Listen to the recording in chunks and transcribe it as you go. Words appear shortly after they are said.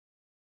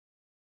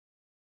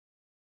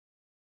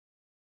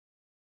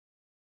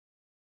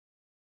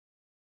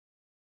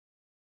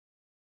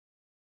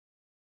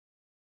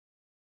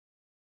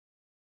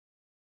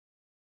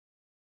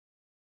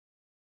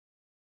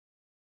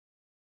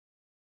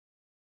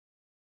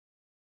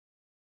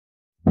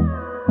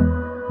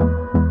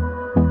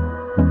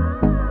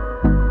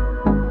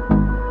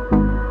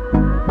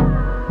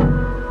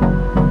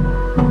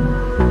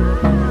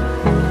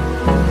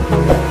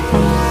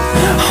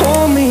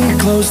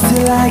close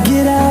till I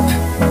get up.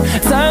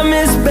 Time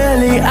is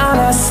barely on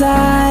our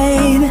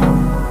side.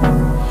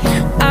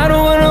 I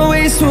don't wanna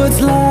waste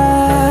what's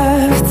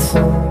left.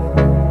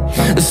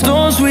 The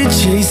storms we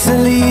chase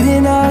are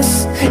leading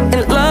us,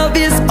 and love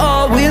is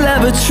all we'll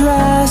ever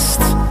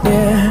trust.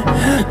 Yeah,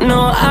 no,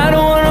 I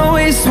don't wanna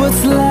waste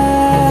what's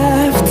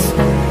left.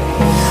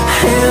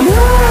 And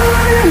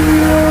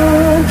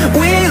on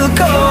we'll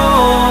go,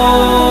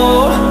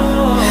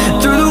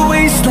 through the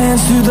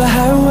wastelands, through the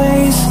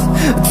highways,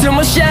 till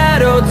my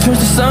shadow turns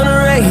to sun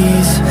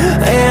rays.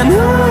 And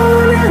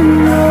on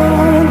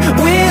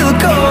we'll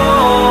go,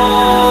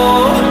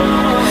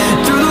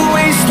 through the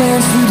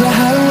wastelands, through the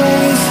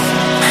highways,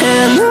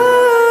 and on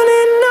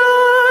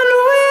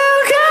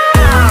we'll go.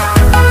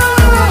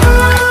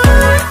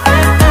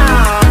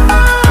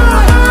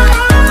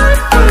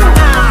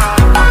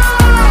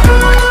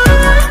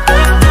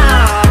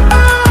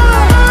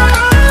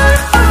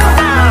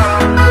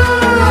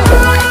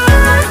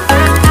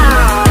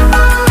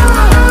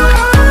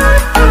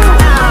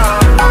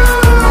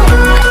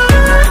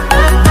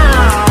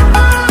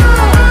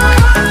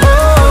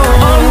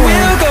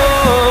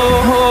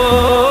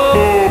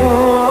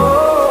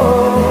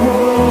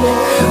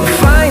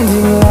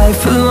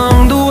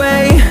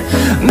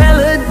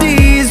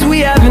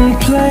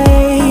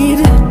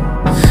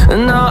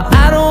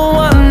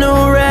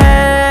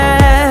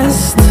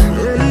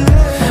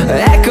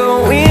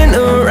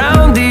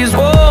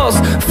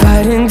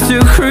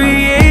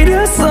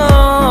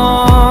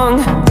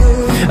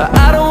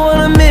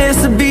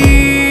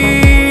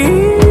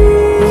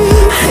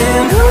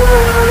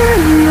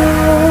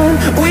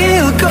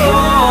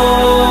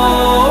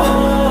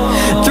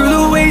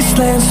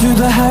 Through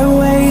the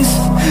highways,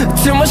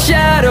 till my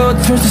shadow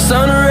turns to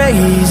sun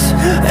rays.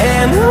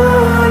 And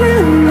on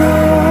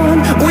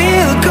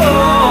we'll go,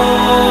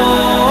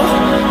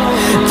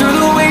 through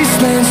the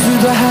wastelands,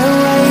 through the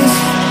highways,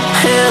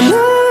 and on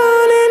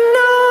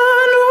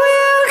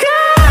we'll go.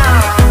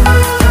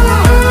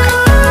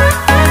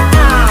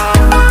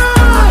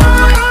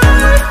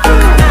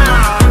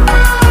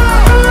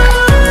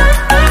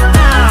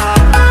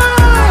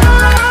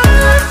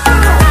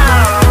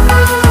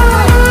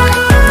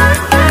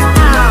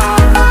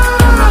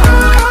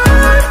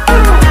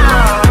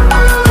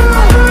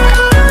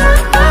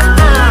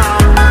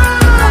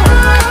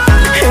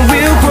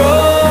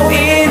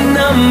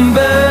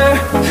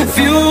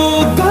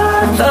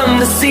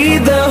 See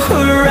the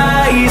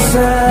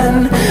horizon,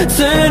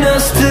 turn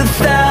us to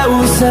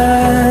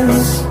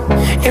thousands,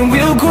 and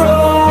we'll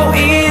grow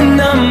in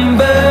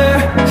number,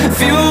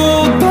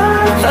 fueled by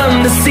them.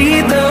 To see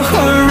the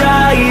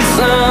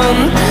horizon,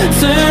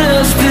 turn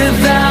us to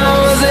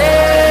thousands,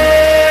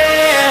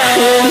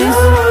 and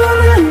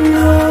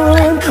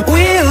on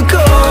we'll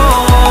go,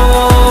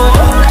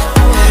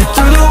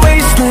 through the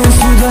wastelands,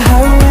 through the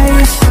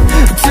highways,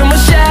 till my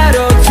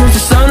shadow turns to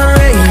sun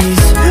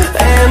rays.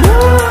 And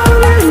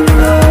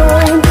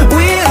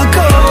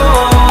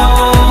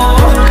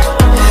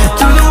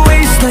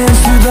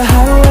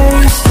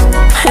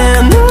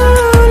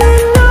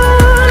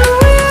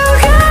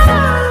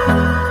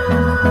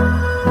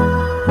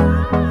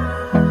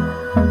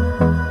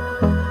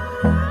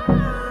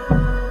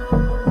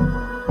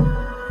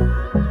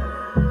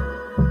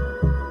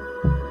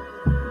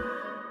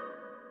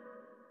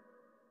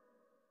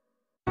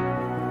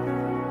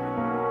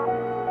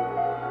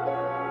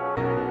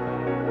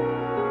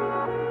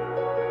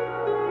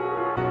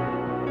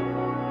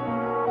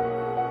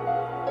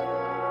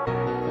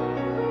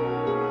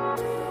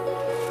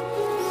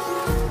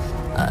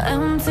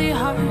empty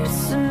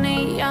hearts and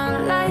neon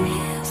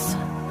lights,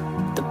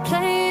 they're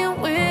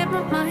playing with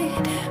my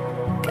mind.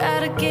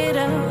 Gotta get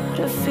out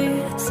of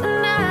here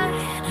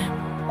tonight.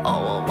 Oh,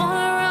 I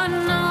wanna run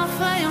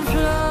off and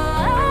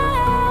fly,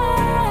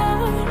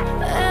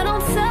 and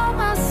I'll tell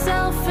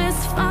myself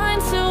it's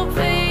fine to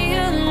be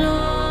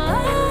alone,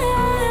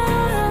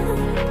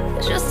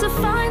 just to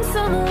find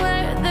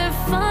somewhere that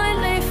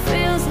finally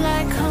feels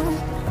like home.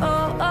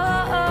 Oh,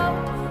 oh, oh.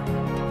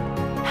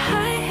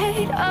 I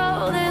hate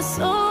all this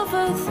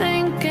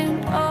overthinking.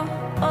 Oh,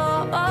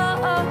 oh,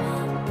 oh, oh.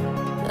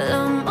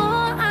 The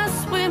more I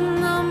swim,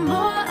 the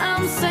more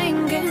I'm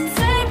sinking.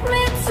 Take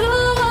me to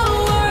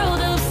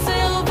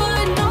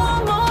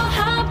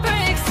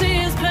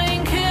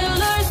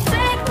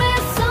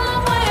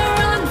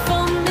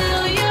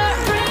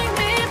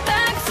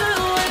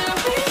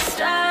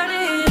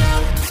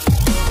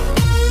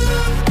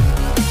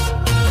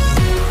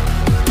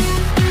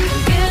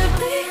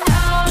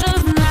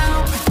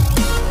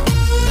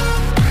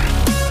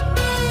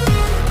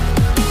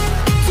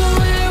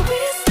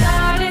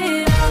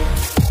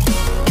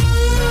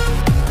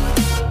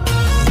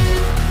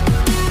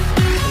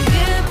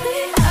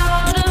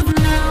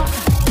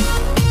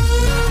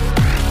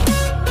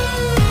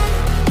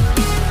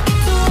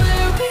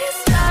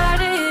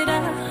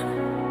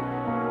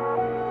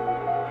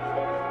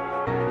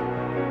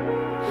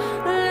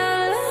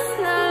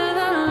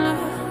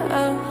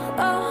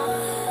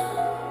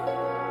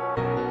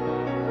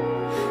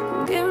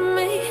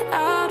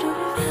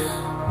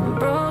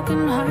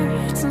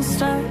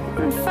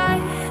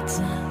fights,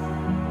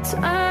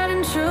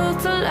 turning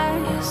truth to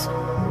lies.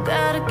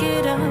 Gotta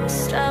get up,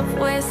 stop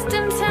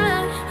wasting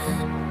time.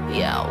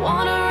 Yeah, I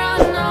wanna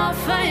run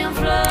off and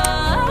fly.